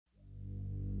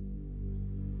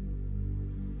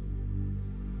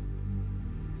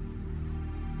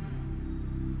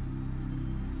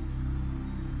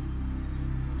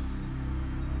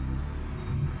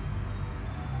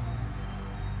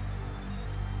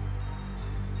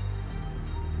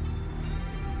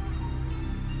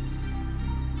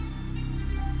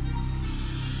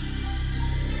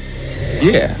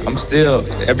Yeah, I'm still,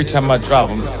 every time I drop,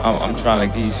 I'm trying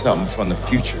to give you something from the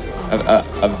future,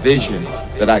 a vision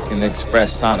that I can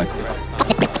express sonically.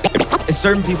 It's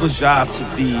certain people's job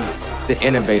to be the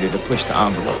innovator, to push the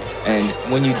envelope. And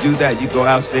when you do that, you go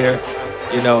out there,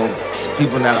 you know,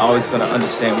 people not always going to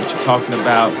understand what you're talking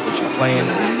about, what you're playing,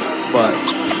 but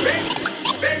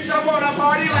Bitch, I wanna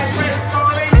party like Chris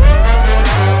Farley.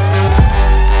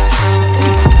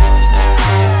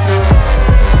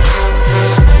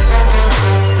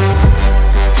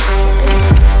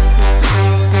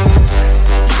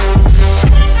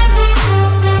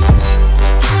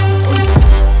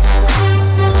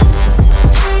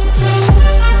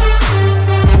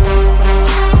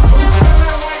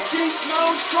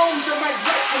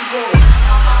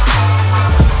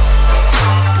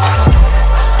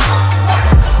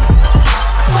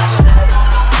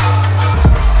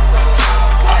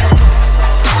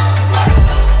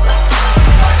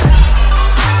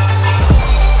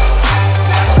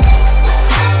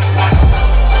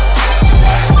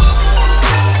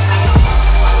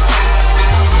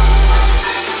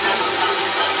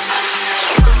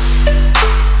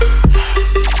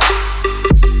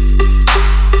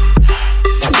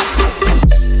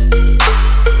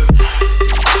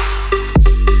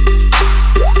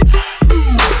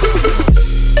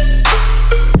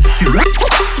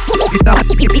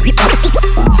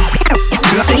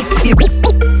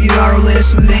 You are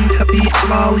listening to Beats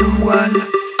Volume 1,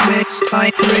 mixed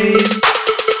by Praise.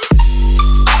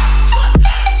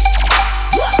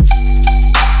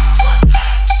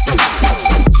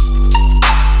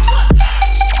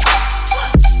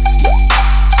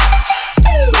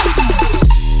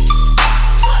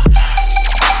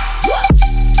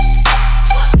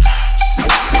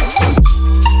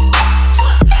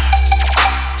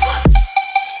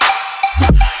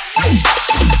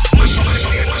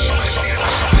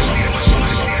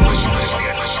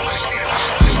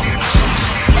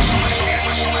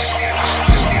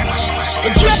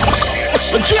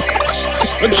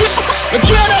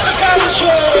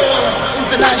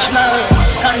 International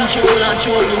control and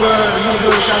show the world.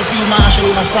 Universal P. Marshall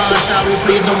in a partial. We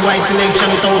play the white selection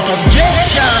without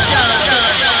objection.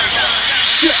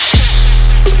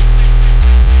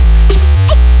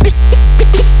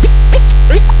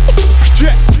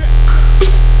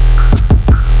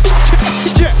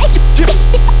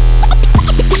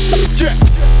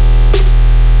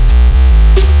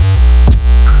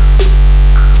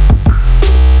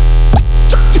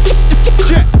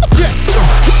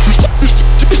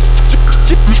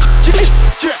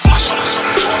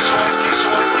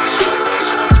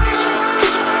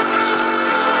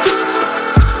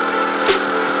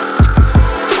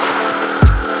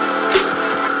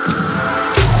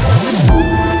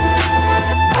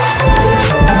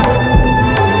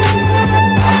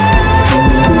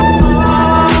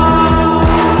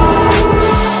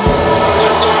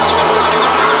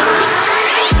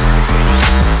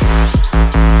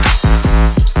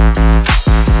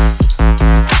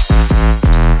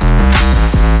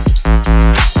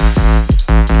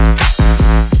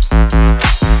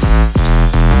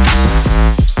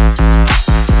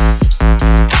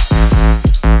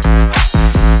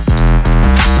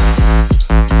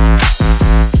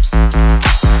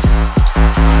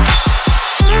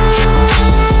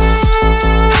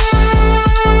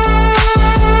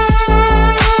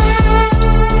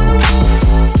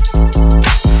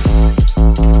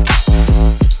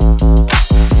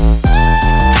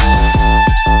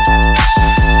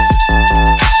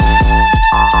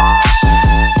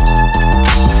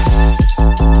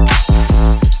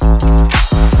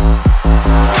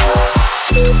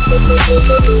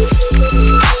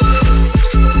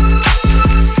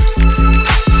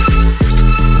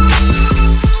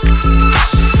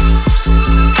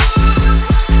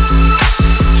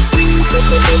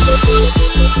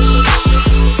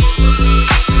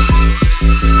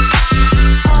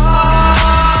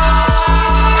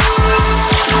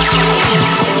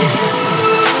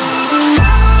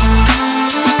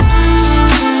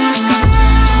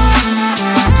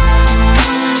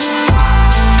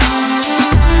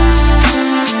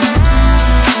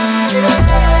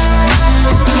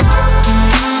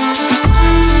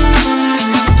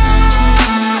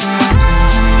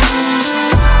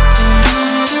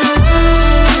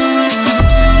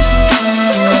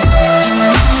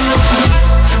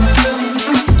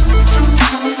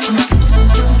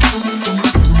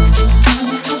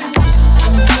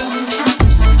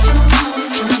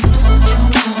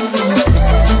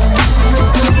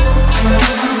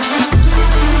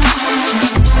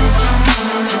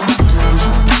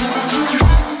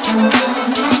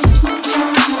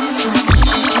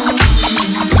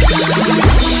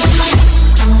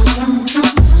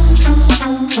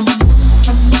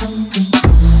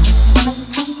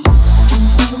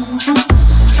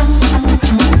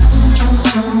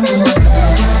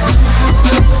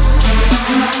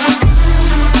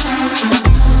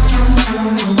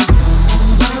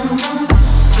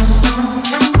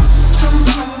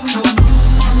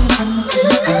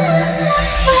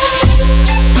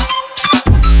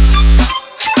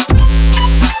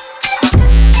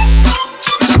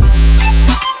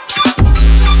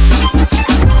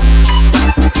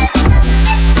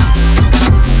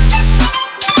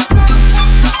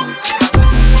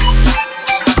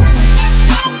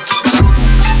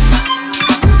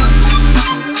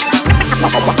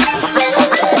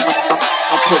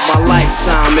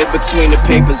 between the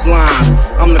paper's lines.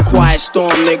 I'm the quiet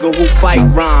storm nigga who fight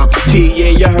rhyme. P, yeah,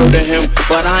 you heard of him,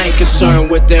 but I ain't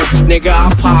concerned with them. Nigga,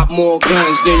 I pop more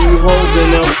guns than you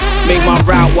holding them. Make my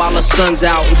route while the sun's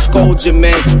out and scold your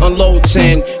men. Unload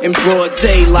 10 in broad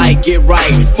daylight, get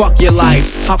right, fuck your life.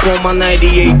 Hop on my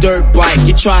 98 dirt bike.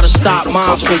 You try to stop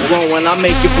moms from growing, I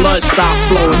make your blood stop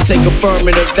flowing. Take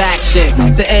affirmative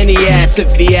action to any ass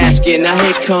if he asking. Now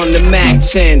here come the Mac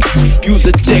 10. Use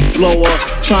a dick blower,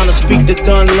 trying to speak the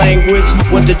done language.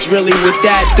 What the drilly with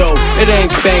that though? It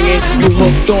ain't banging. You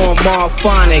hooked on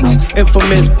Marphonics,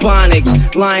 infamous Bonics.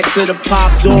 Lying to the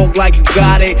pop dog like you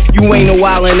got it. You ain't no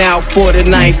wildin' out for the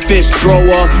night fist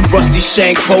thrower. Rusty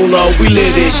Shank Cola, we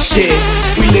live this shit.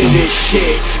 We live this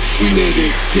shit. We live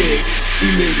this shit. We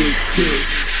live this shit.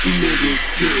 We live this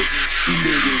shit. We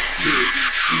live this shit.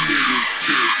 We live this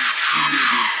shit.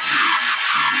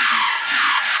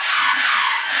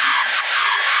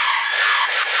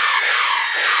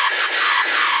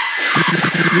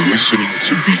 You're listening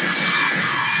to Beats,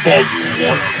 Volume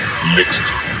 1,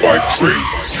 mixed by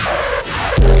Praise.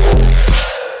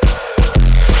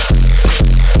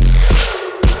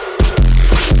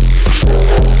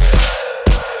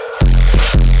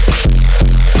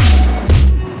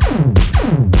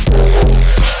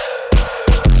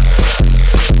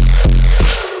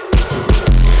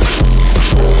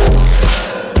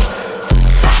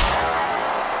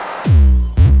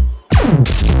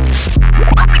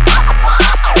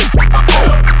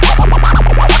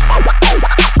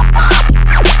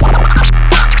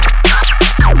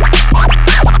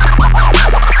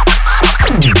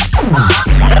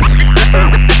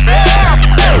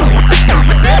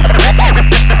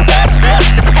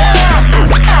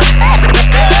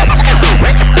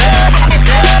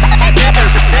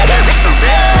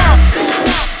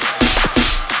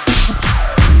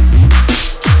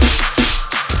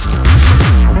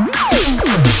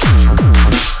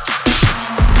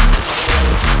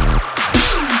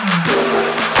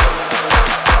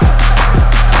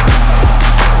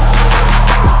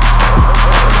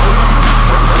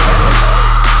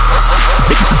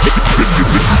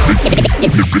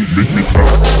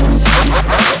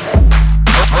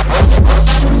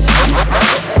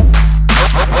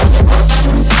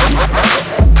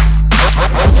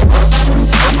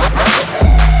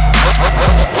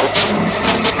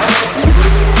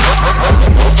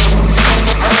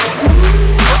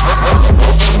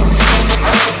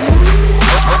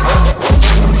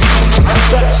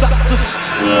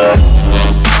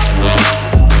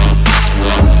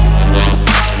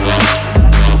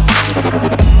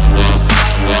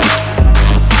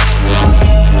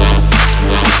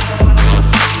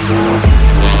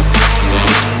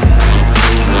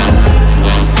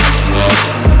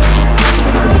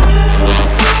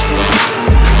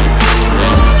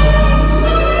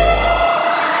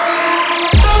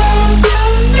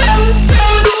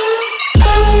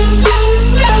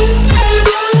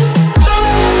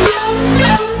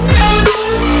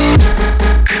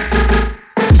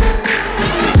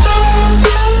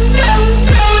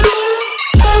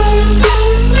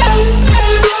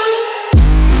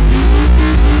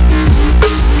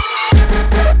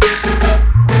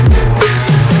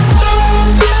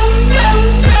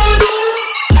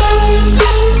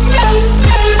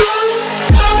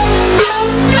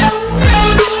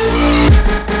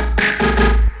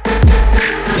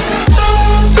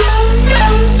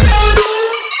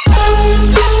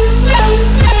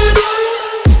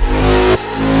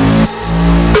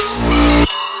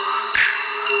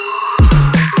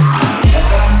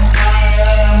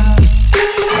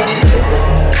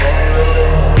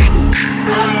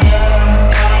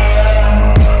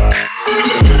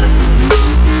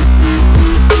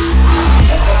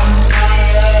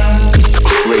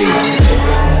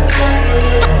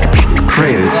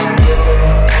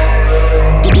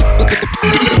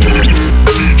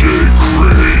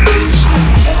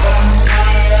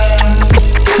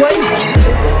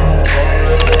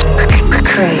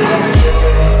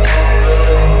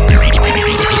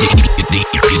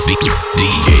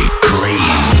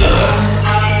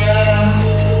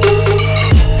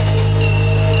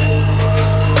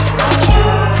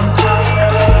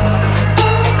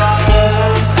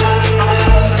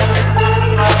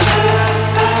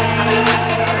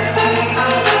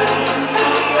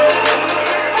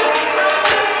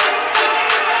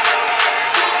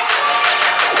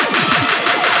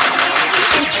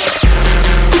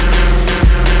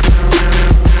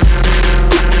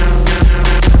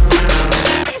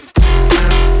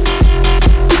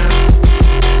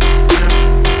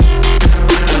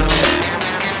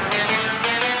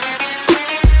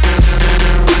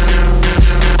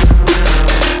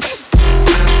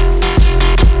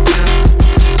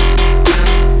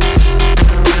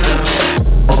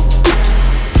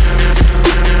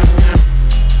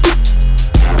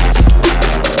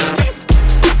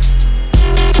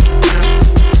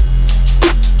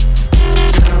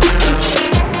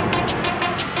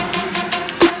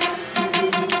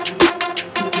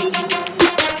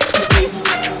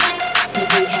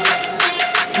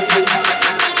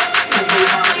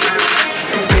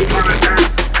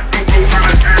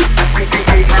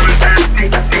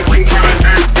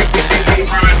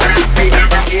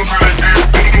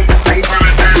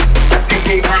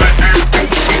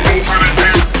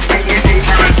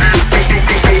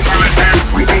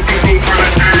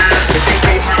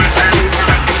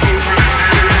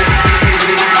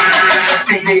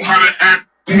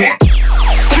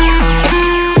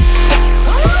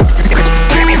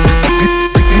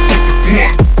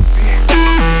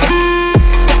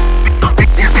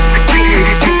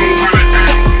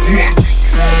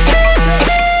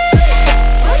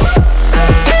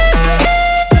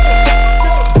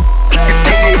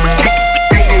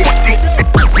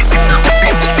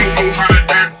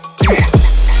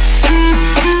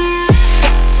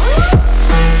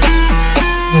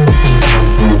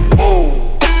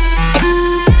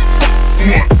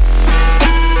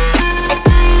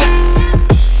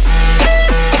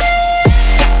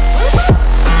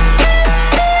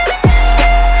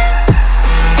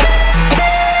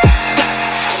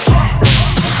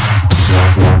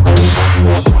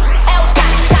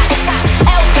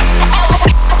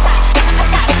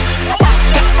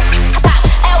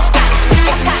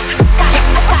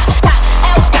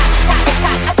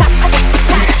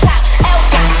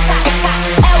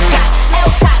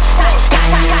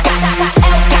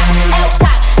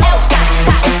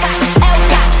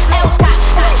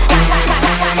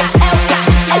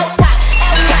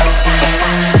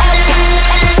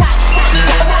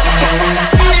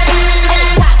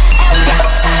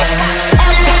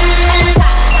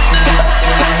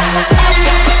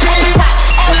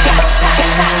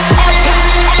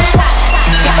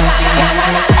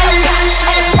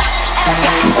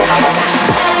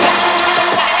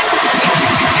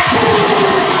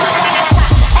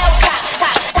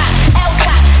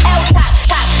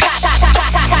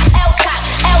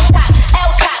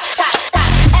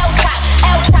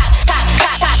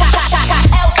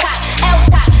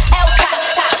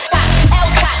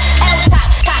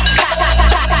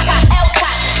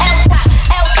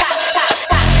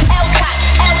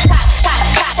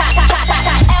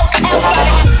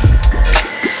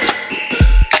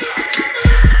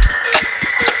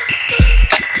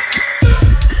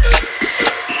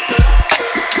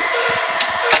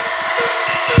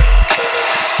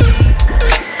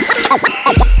 Right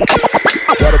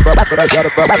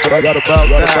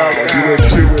now, you in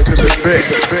tune to the mix,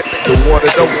 the one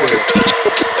and only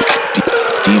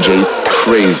DJ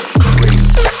Crazy.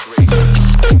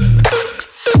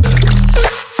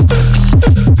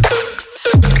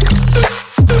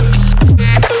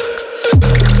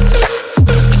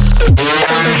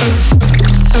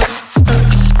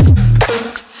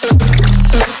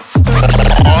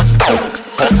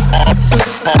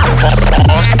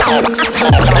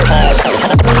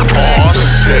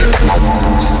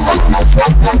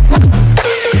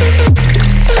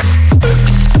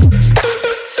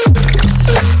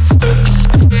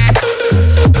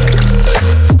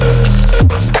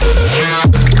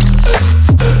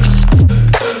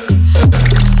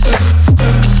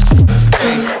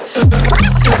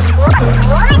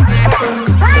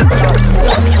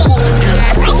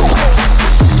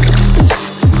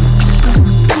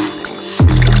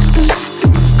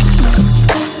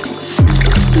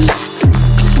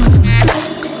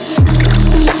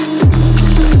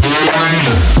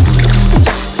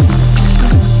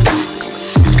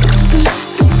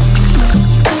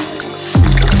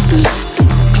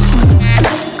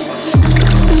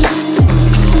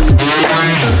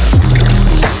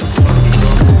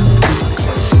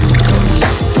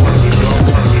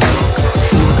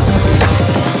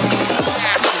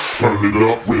 Turn it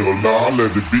up real loud,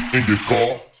 let it be in your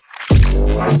car.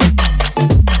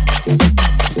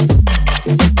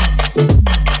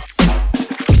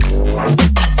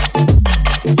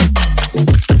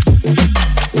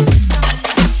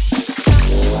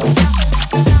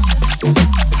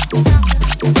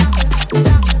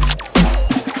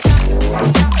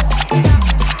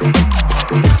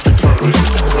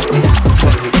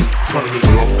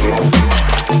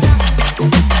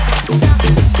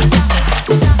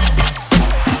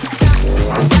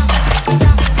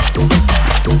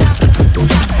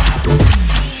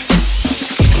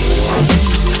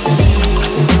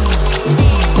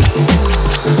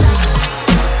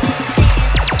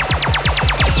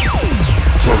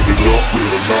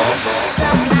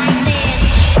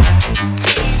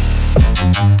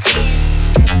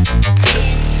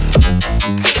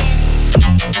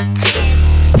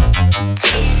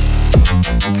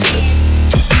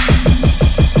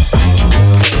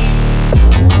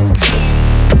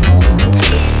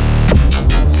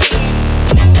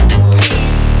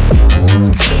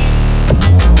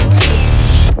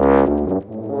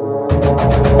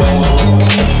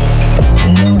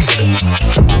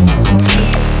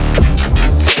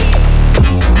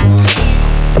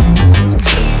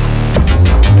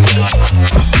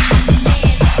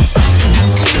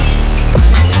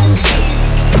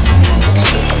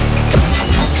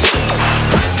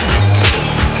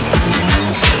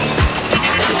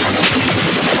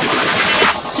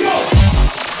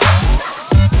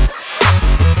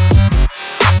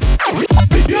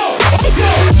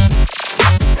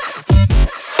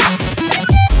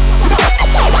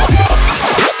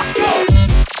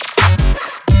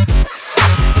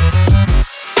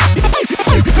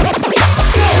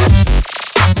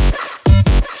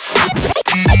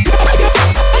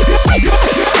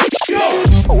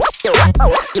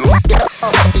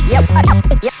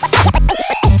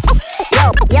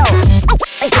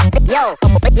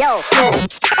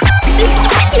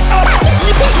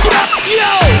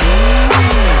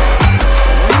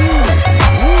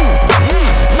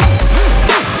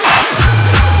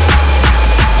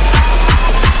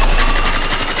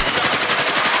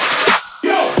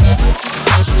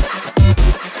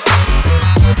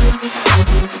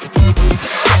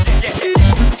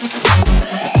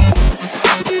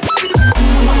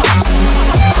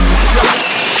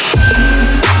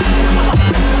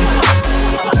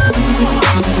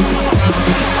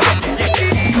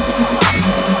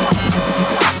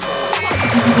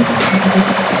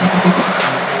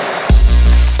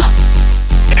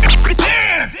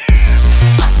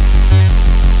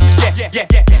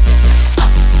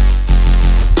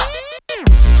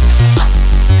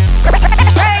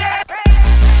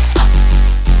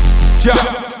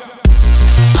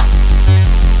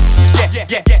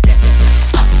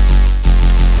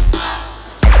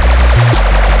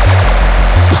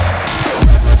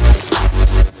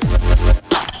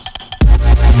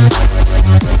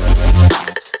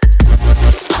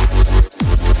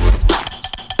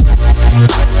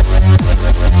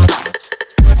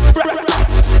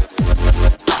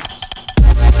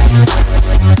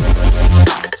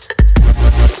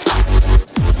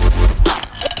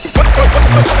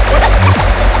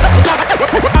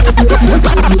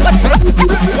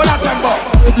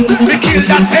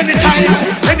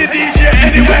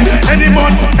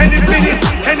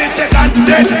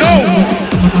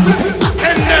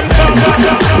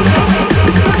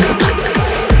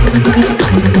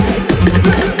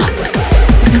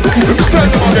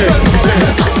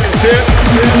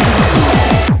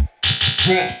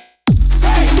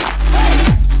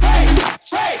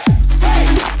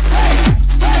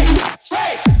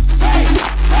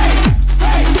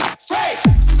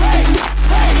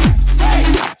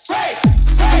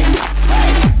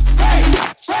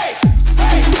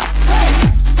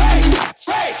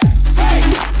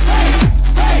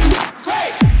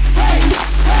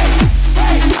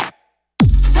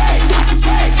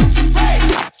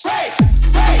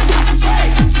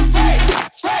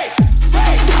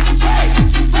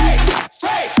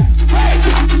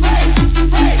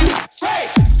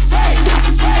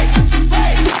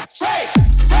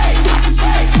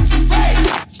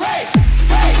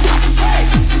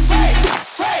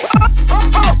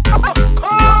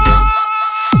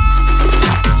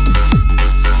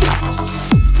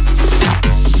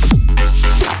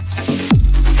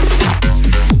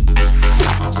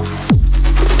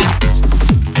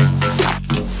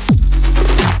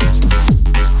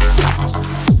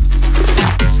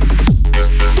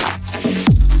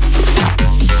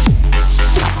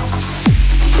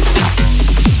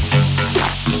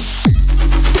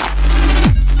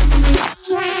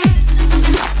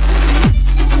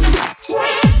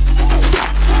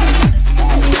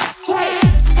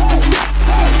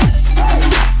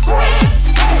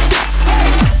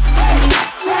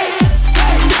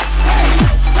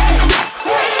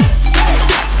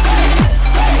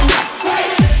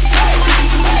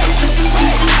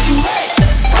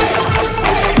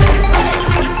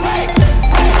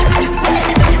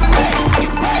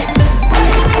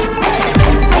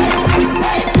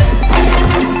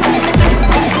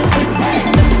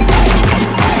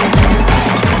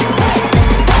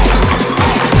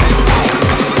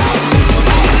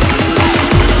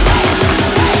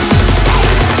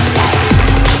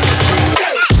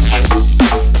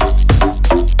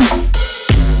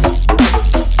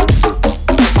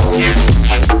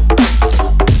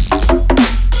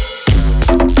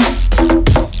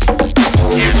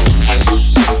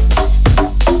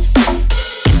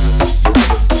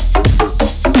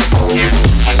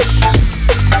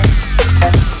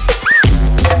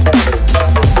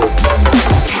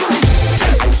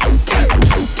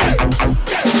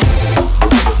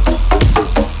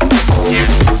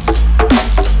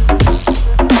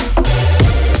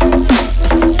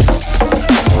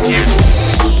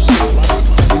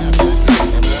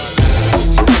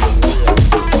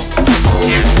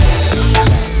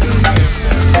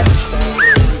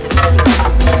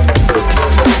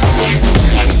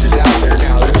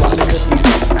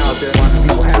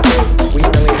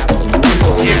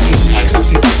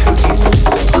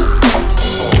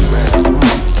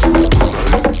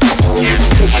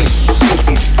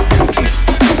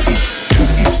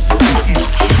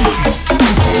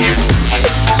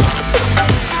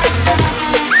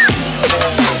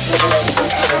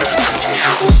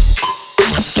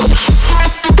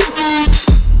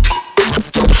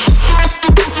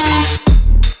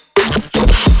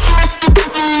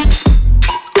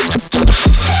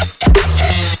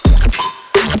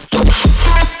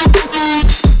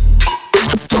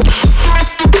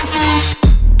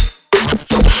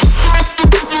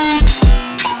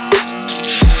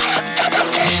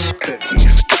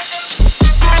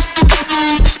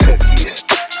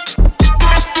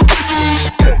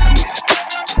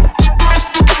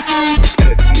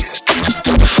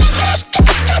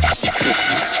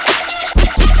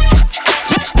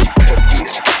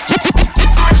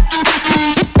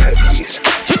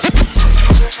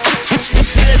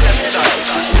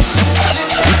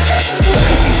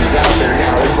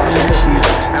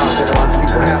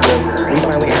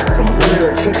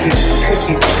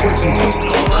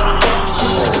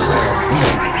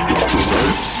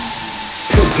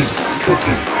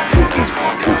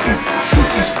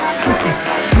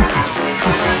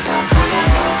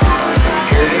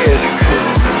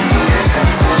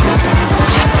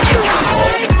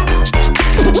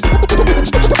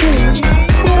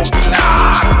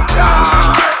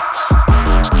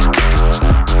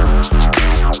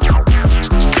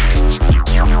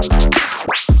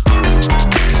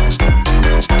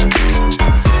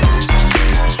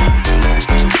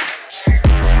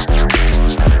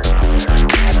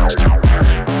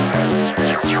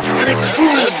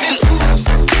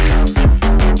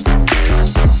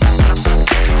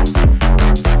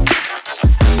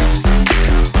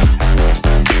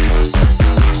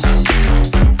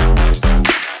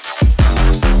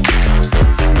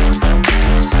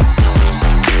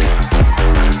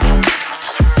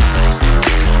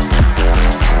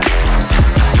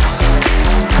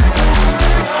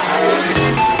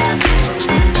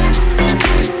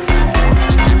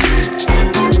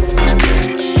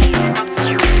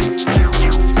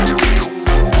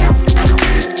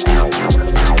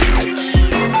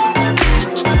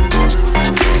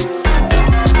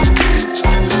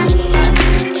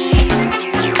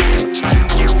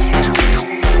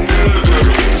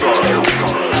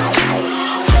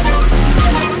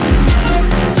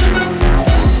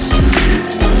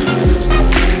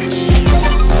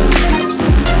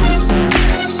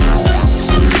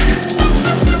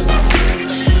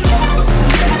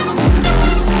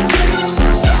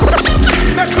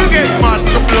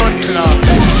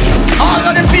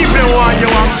 you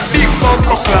want big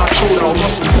bumper class show now,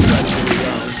 must be.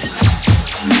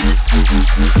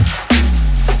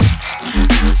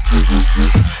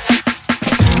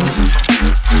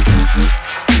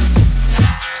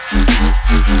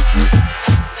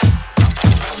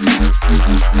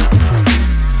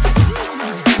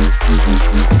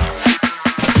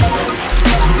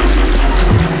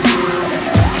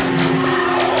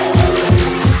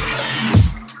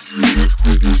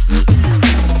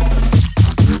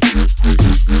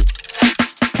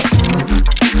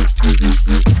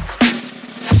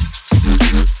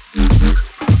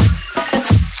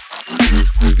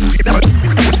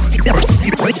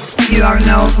 You are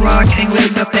now rocking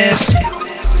with the best,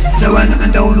 the one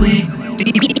and only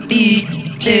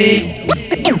DJ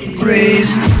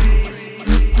Grace.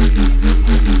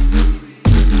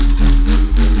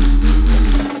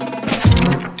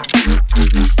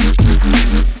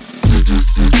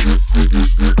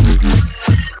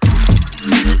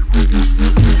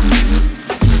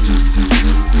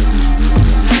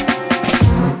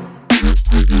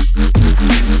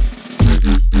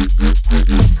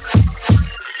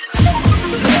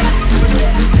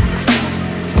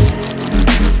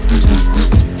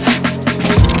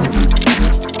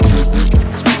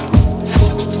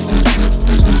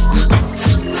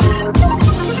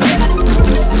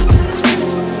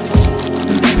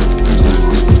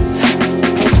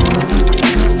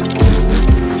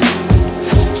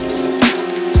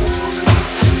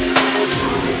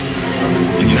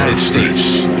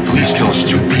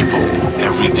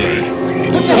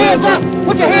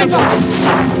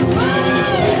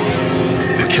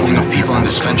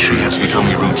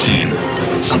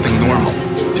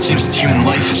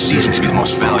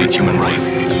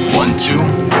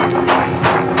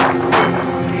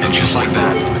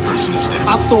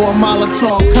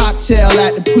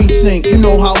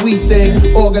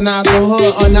 Organize the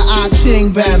hood under our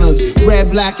Ching banners.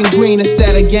 Red, black, and green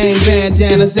instead of gang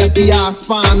bandanas. FBI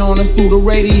spying on us through the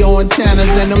radio antennas.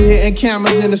 And I'm hitting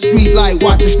cameras in the street like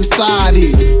watching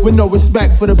society. With no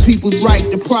respect for the people's right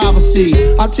to privacy.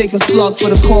 I'll take a slug for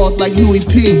the cause like Huey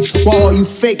P. While all you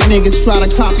fake niggas try to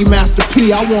copy Master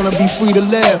P. I wanna be free to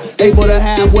live, able to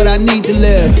have what I need to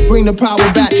live. Bring the power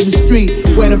back to the street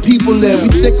where the people live. We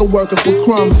sick of working for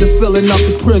crumbs and filling up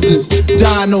the prisons.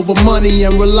 Dying over money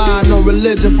and relying on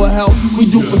religion for help. We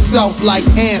do for self like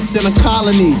ants in a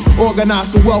colony.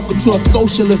 Organize the wealth into a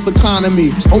socialist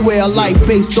economy. A way of life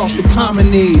based off the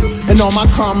common needs. And all my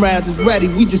comrades is ready,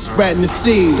 we just spreading the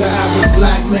seed. The average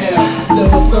black male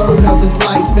live a third of his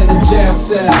life in a jail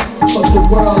cell. Cause the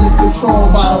world is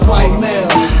controlled by the white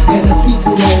male. And the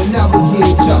people don't never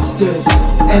get justice.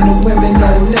 And the women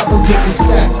don't never get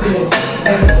respected.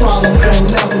 And the problems don't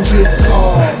never get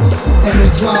solved. And the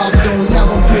jobs don't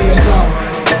never pay enough.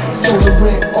 So the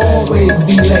rent always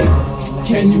be late.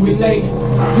 Can you relate?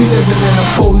 We living in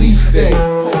a police state.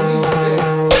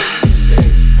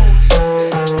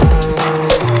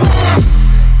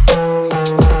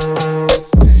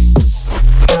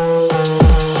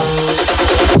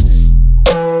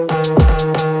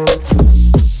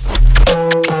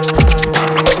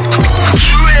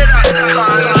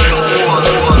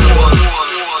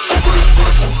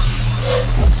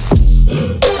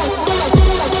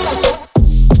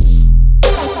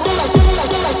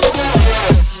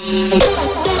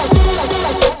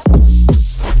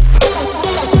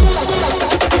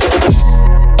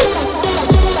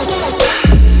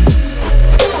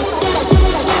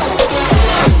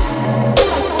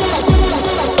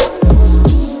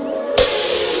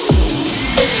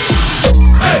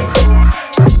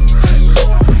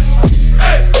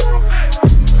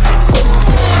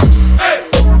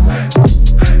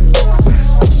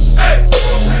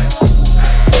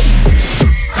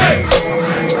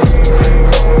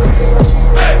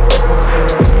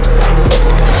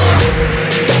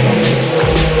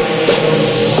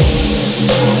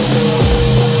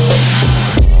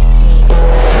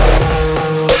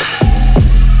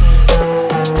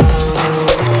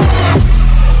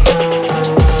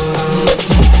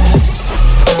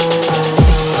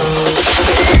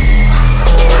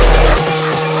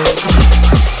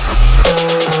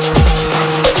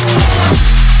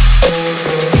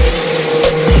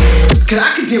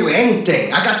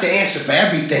 For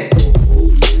everything.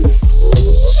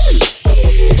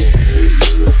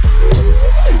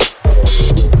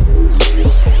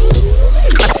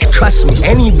 Trust me,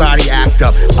 anybody act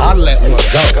up, I'll let one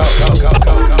go.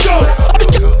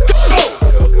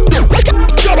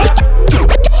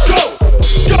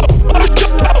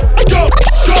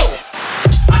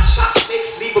 I shot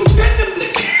snakes, leave them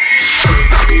venomless.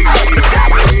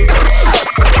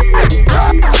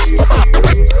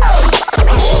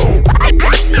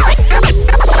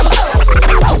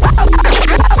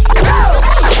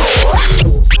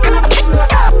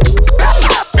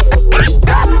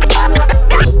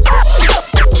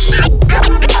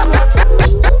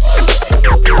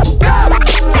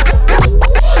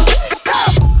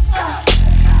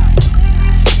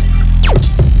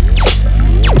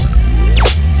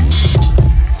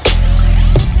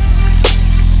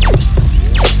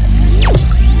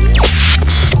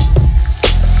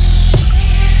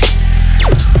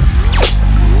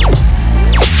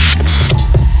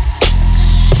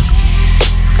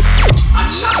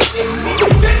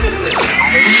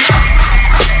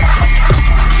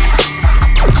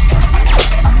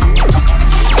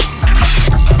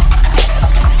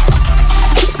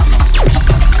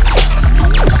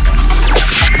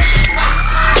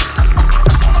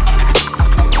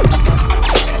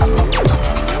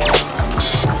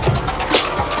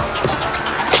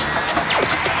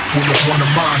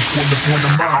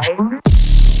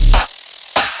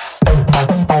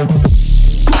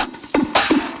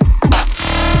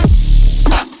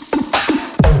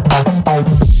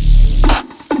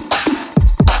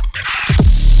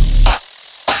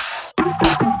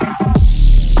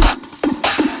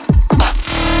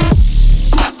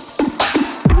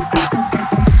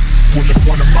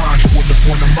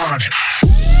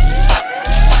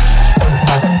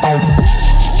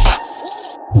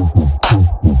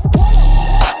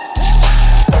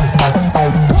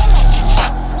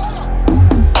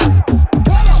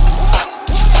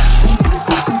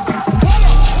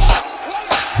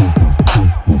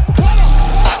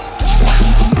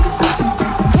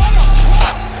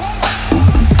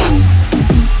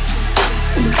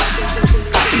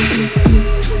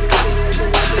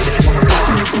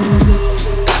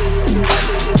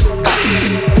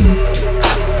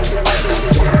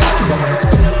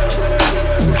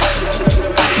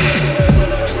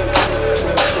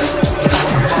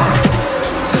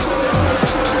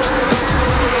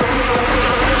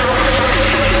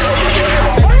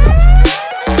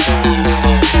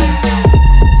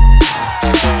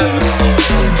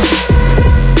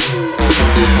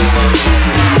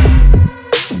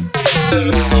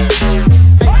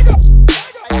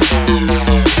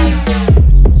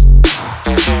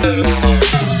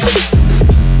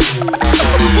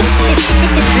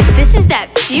 This is that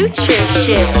future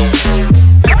shit.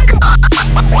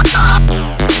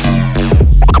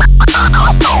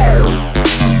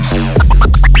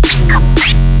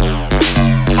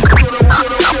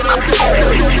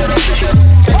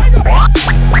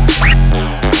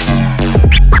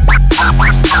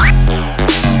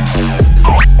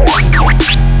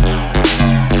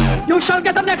 You shall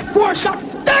get the next 4 shots.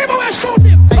 Damn, I shoot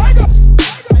him.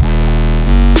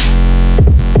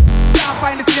 Can't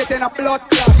find the shit in a blood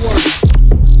clot work.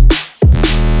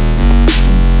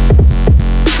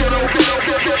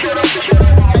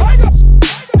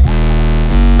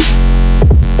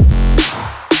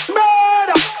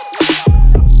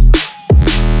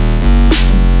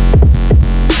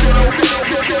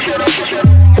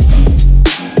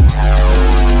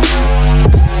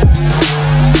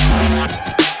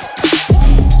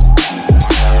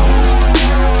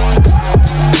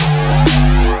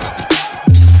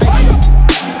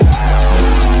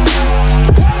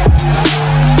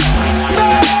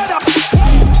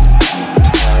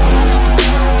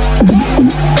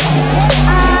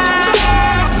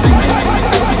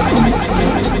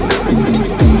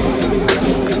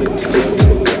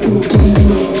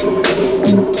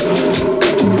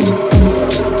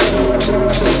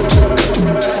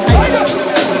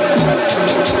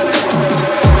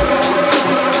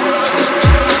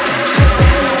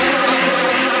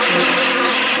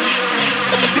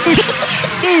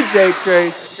 DJ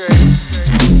Crazy.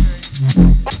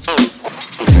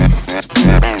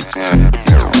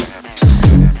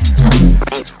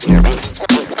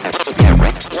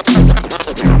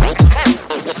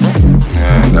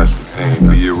 That's the thing,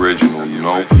 be original, you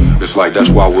know? It's like, that's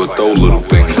why we'll throw little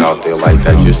things out there like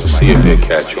that just to see if they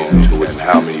catch on to it and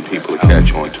how many people will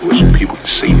catch on to it so people can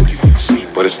see it.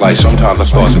 But it's like, sometimes I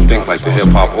start to think like the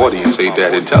hip-hop audience ain't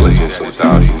that intelligent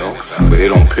sometimes, you know? But they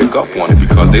don't pick up on it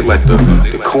because they let the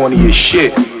corniest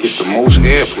shit get the most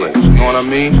airplay, you know what I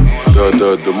mean?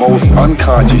 The most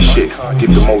unconscious shit get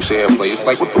the most airplay. It's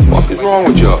like, what the fuck is wrong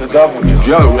with y'all?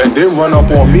 And then run up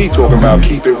on me talking about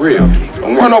keep it real.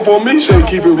 Don't run up on me saying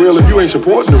keep it real if you ain't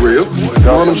supporting the real. You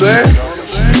know what I'm saying?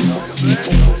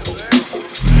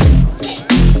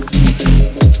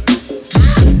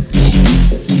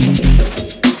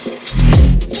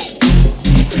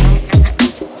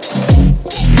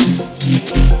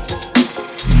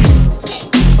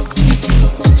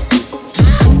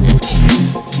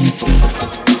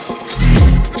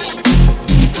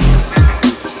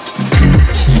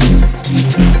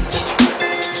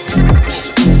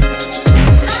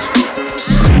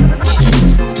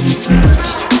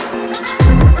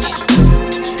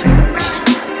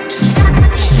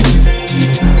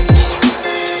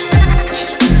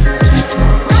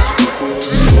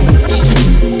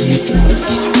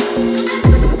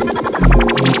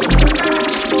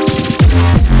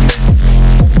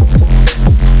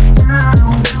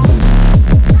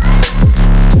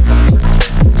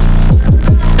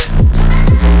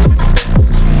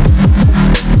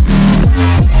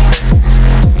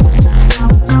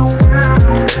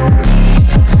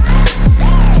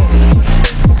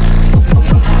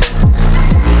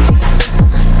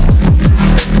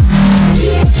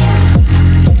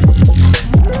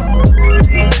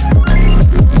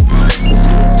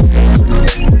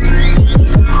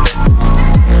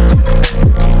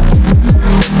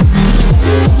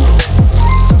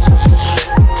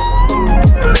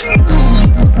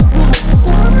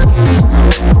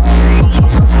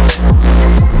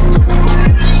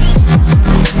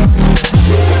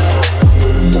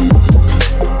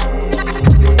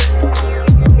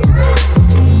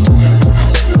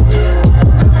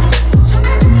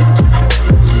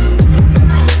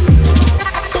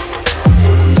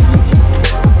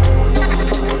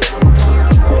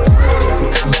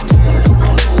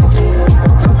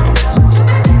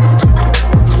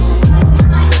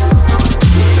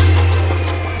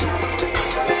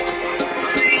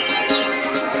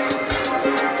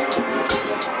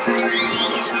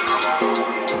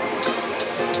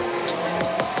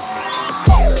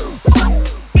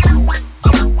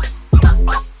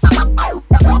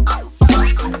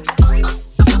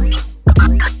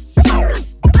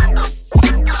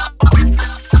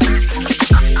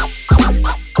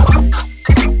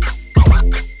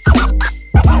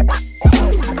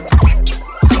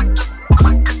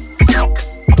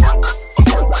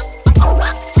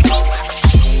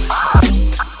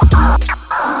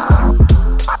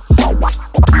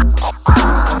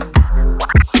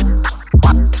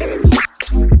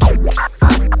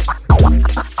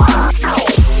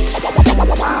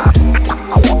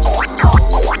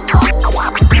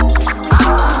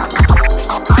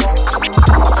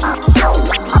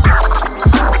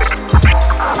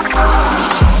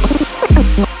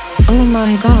 Oh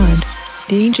my god.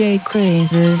 DJ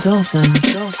Craze is awesome.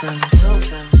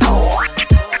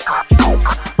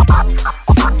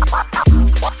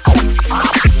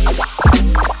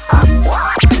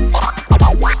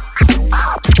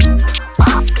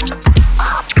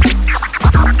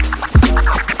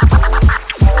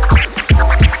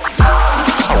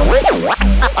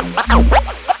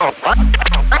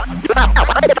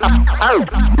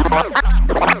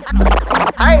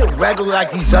 I ain't regular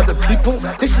like these other people.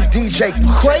 This is DJ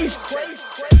Craze.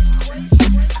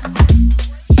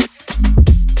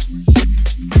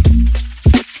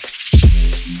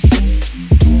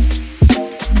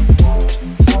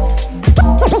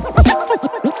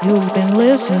 You've been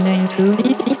listening to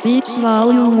Beats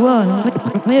Volume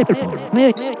 1,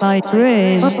 mixed by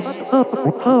Craze.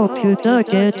 Hope you dug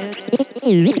it.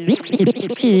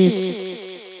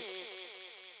 Peace.